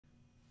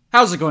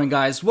How's it going,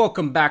 guys?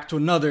 Welcome back to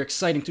another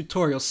exciting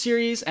tutorial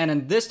series, and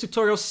in this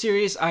tutorial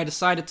series I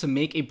decided to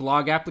make a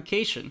blog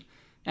application,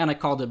 and I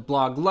called it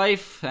Blog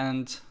Life,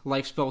 and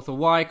life spelled with a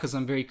Y because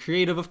I'm very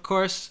creative, of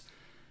course.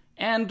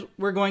 And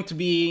we're going to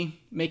be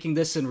making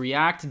this in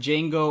React,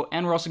 Django,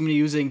 and we're also going to be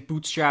using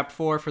Bootstrap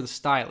 4 for the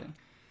styling.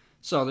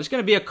 So there's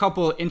going to be a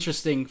couple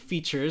interesting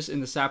features in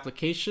this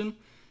application,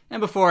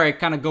 and before I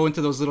kind of go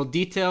into those little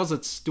details,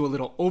 let's do a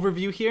little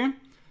overview here.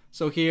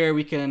 So here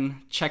we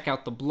can check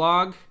out the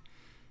blog.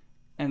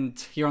 And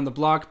here on the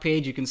blog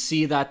page, you can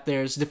see that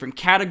there's different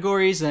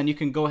categories, and you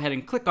can go ahead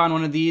and click on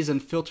one of these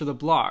and filter the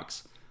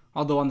blogs.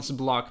 Although on this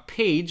blog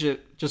page,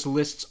 it just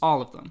lists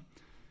all of them.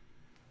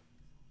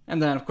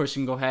 And then, of course,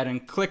 you can go ahead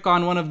and click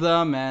on one of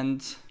them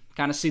and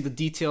kind of see the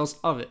details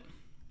of it.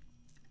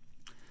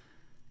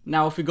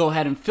 Now, if we go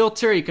ahead and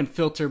filter, you can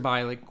filter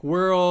by like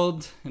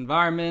world,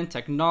 environment,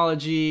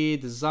 technology,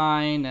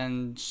 design,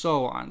 and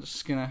so on.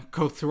 Just gonna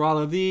go through all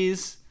of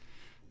these.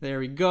 There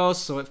we go.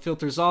 So it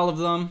filters all of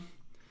them.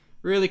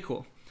 Really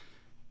cool.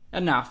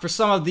 And now for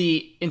some of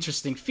the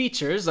interesting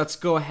features, let's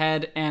go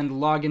ahead and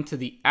log into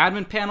the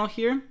admin panel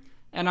here.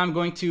 And I'm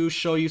going to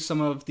show you some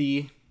of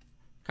the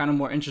kind of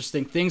more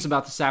interesting things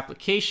about this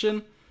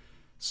application.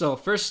 So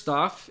first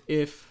off,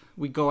 if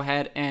we go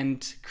ahead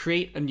and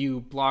create a new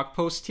blog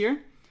post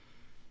here,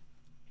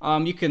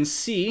 you can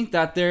see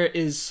that there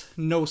is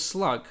no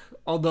slug.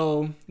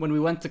 Although when we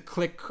went to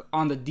click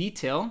on the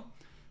detail,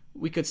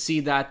 we could see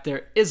that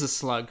there is a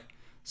slug.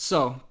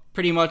 So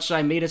pretty much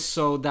I made it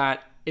so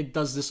that it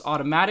does this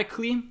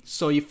automatically.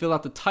 So you fill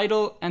out the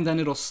title and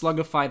then it'll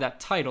slugify that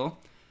title.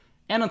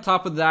 And on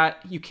top of that,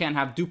 you can't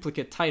have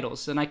duplicate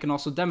titles. And I can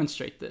also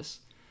demonstrate this.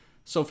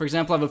 So for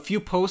example, I have a few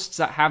posts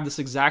that have this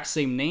exact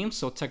same name.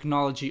 So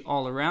technology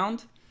all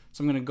around.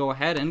 So I'm going to go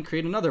ahead and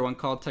create another one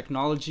called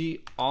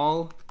technology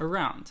all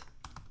around.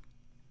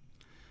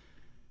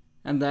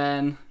 And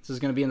then this is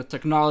going to be in the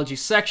technology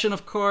section,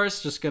 of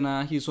course. Just going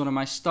to use one of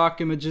my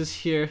stock images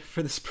here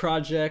for this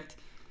project.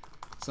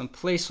 Some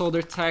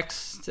placeholder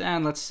text,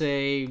 and let's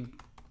say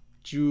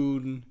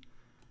June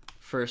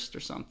 1st or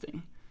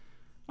something.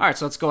 Alright,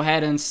 so let's go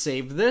ahead and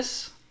save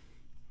this.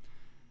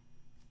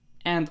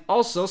 And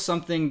also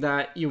something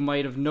that you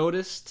might have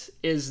noticed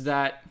is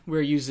that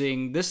we're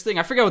using this thing.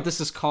 I forget what this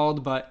is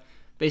called, but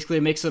basically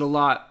it makes it a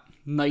lot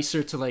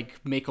nicer to like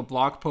make a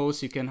blog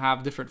post. You can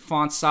have different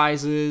font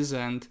sizes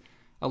and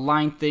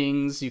align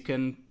things. You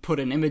can put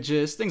in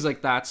images, things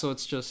like that. So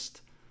it's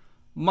just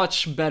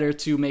much better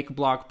to make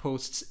blog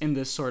posts in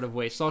this sort of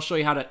way. So I'll show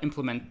you how to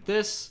implement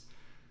this.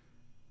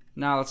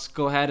 Now let's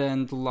go ahead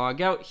and log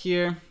out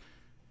here.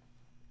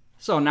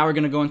 So now we're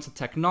going to go into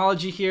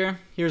technology here.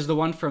 Here's the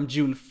one from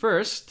June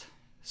 1st.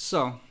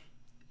 So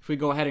if we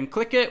go ahead and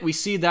click it, we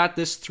see that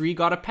this 3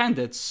 got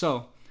appended.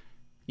 So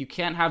you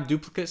can't have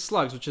duplicate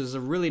slugs, which is a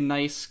really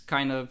nice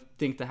kind of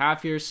thing to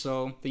have here.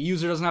 So the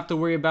user doesn't have to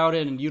worry about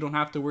it and you don't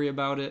have to worry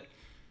about it.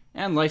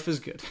 And life is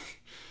good.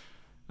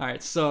 All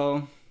right,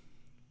 so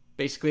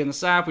basically in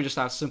this app, we just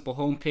have simple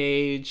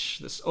homepage,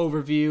 this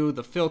overview,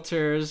 the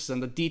filters,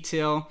 and the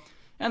detail.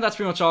 And that's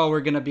pretty much all we're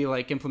going to be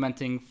like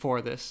implementing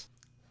for this.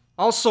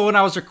 Also, when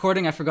I was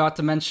recording, I forgot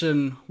to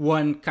mention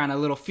one kind of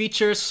little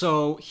feature.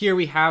 So here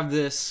we have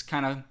this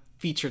kind of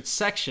featured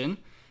section.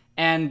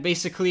 And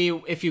basically,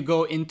 if you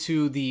go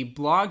into the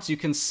blogs, you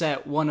can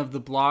set one of the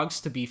blogs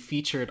to be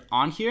featured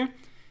on here.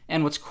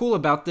 And what's cool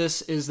about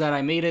this is that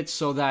I made it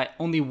so that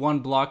only one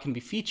blog can be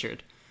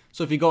featured.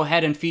 So if you go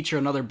ahead and feature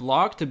another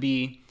blog to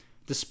be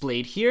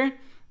displayed here,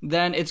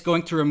 then it's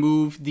going to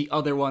remove the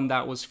other one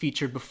that was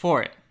featured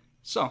before it.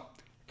 So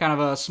kind of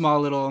a small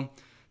little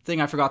thing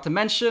I forgot to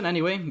mention.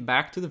 Anyway,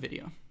 back to the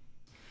video.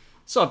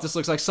 So if this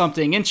looks like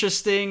something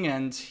interesting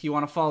and you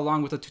want to follow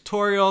along with the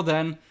tutorial,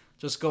 then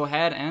just go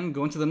ahead and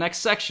go into the next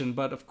section.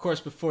 But of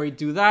course, before you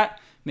do that,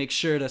 make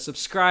sure to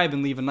subscribe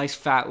and leave a nice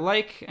fat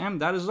like, and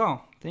that is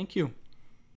all. Thank you.